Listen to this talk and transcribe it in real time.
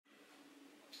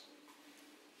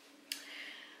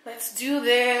Let's do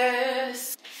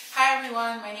this. Hi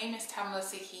everyone, my name is Tamla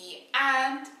Siki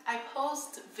and I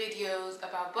post videos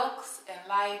about books and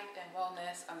life and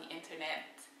wellness on the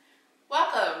internet.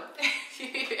 Welcome!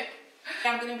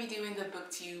 I'm going to be doing the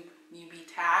Booktube Newbie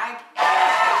tag.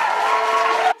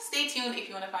 Stay tuned if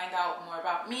you want to find out more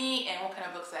about me and what kind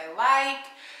of books I like.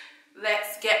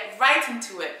 Let's get right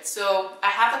into it. So I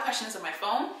have the questions on my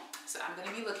phone, so I'm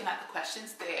going to be looking at the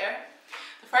questions there.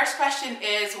 The first question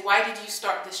is, why did you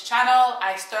start this channel?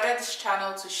 I started this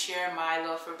channel to share my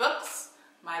love for books,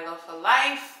 my love for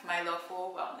life, my love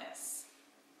for wellness.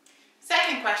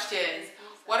 Second question,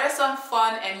 what are some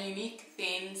fun and unique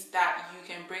things that you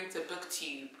can bring to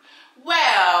Booktube?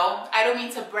 Well, I don't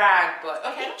mean to brag, but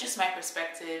okay, just my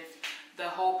perspective, the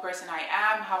whole person I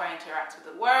am, how I interact with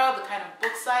the world, the kind of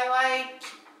books I like.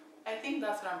 I think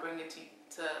that's what I'm bringing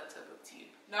to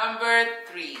Booktube. Number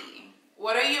 3.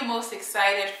 What are you most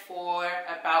excited for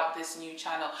about this new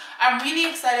channel? I'm really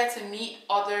excited to meet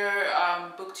other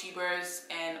booktubers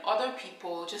and other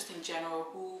people just in general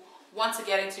who want to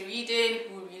get into reading,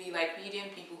 who really like reading,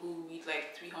 people who read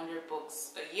like 300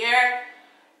 books a year.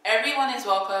 Everyone is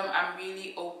welcome. I'm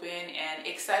really open and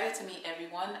excited to meet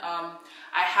everyone. I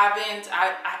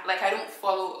don't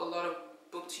follow a lot of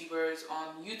booktubers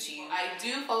on YouTube. I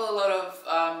do follow a lot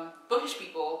of bookish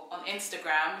people on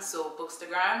Instagram, so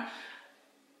Bookstagram.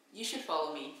 You should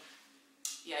follow me.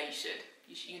 Yeah, you should.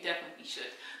 You definitely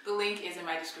should. The link is in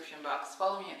my description box.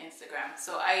 Follow me on Instagram.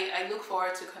 So I look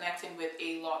forward to connecting with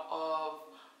a lot of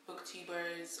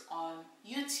booktubers on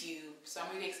YouTube. So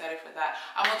I'm really excited for that.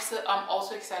 I'm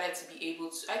also excited to be able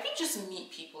to, I think, just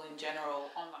meet people in general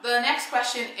online. The next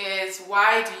question is,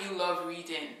 why do you love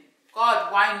reading?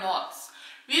 God, why not?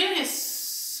 Reading is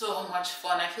so much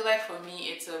fun. I feel like for me,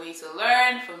 it's a way to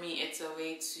learn. For me, it's a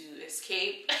way to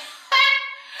escape.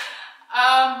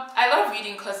 I love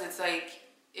reading because it's like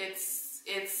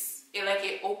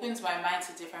it opens my mind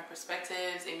to different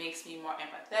perspectives. It makes me more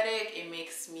empathetic. It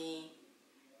makes me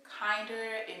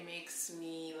kinder. It makes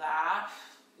me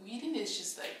laugh. Reading is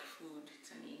just like food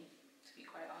to me, to be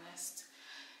quite honest.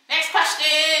 Next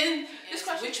question.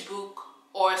 Which book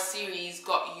or series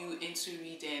got you into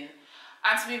reading?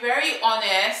 And to be very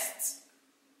honest,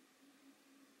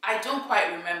 I don't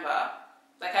quite remember.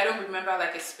 Like, I don't remember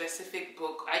like a specific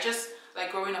book. I just,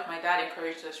 like, growing up, my dad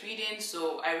encouraged us reading,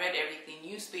 so I read everything,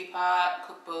 newspaper,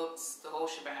 cookbooks, the whole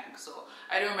shebang. So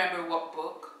I don't remember what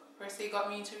book per se got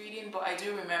me into reading, but I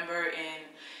do remember in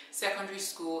secondary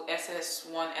school,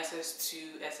 SS1,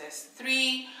 SS2,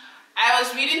 SS3, I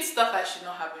was reading stuff I should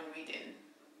not have been reading.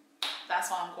 That's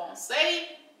what I'm gonna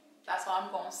say. That's what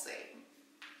I'm gonna say.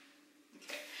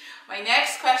 Okay. My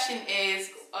next question is,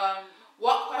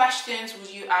 what questions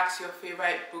would you ask your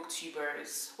favorite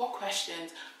booktubers? What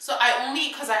questions? So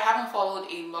because I haven't followed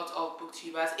a lot of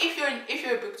booktubers. If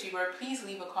you're a booktuber, please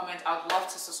leave a comment. I'd love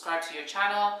to subscribe to your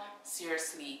channel.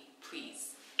 Seriously,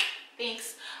 please.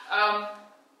 Thanks.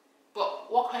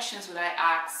 But what questions would I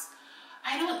ask?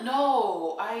 I don't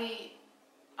know.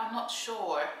 I'm not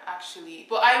sure actually.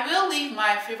 But I will leave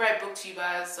my favorite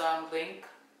booktubers link.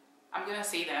 I'm gonna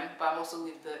say them, but I'll also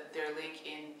leave their link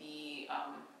in the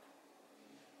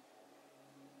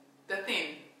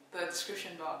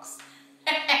description box.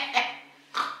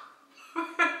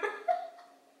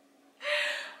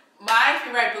 My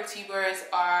favorite booktubers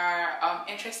are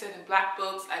interested in Black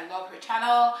books. I love her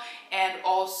channel, and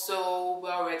also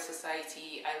Well Read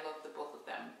Society. I love the both of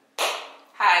them.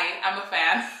 Hi, I'm a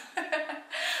fan.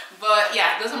 But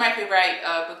yeah, those are my favorite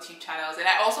booktube channels, and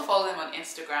I also follow them on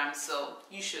Instagram, so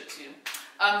you should too.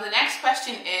 The next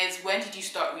question is, when did you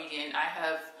start reading? I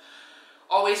have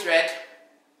always read.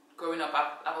 Growing up,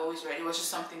 I've always read. It was just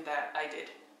something that I did.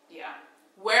 Yeah.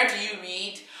 Where do you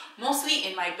read? Mostly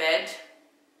in my bed.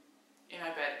 In my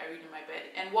bed. I read in my bed.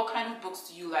 And what kind of books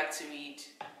do you like to read?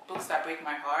 Books that break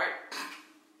my heart.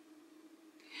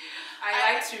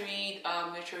 I like to read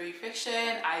literary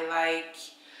fiction. I like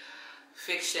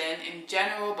fiction in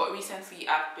general, but recently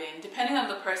I've been, depending on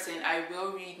the person, I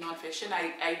will read non-fiction.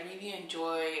 I really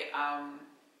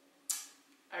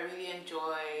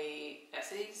enjoy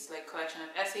essays, like collection of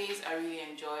essays. I really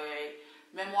enjoy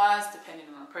memoirs, depending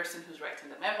on the person who's writing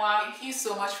the memoir. Thank you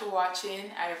so much for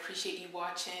watching. I appreciate you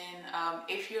watching.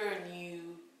 If you're a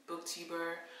new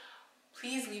booktuber,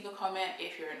 please leave a comment.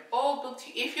 If you're an old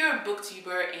booktuber, if you're a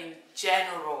booktuber in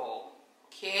general,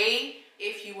 okay?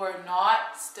 If you are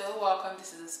not, still welcome.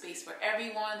 This is a space for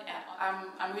everyone, and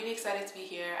I'm really excited to be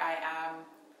here. I am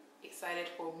excited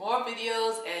for more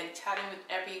videos and chatting with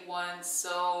everyone.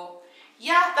 So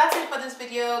yeah, that's it for this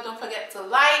video. Don't forget to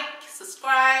like,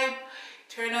 subscribe,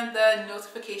 turn on the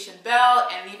notification bell,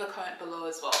 and leave a comment below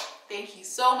as well. Thank you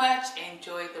so much.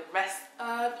 Enjoy the rest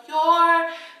of your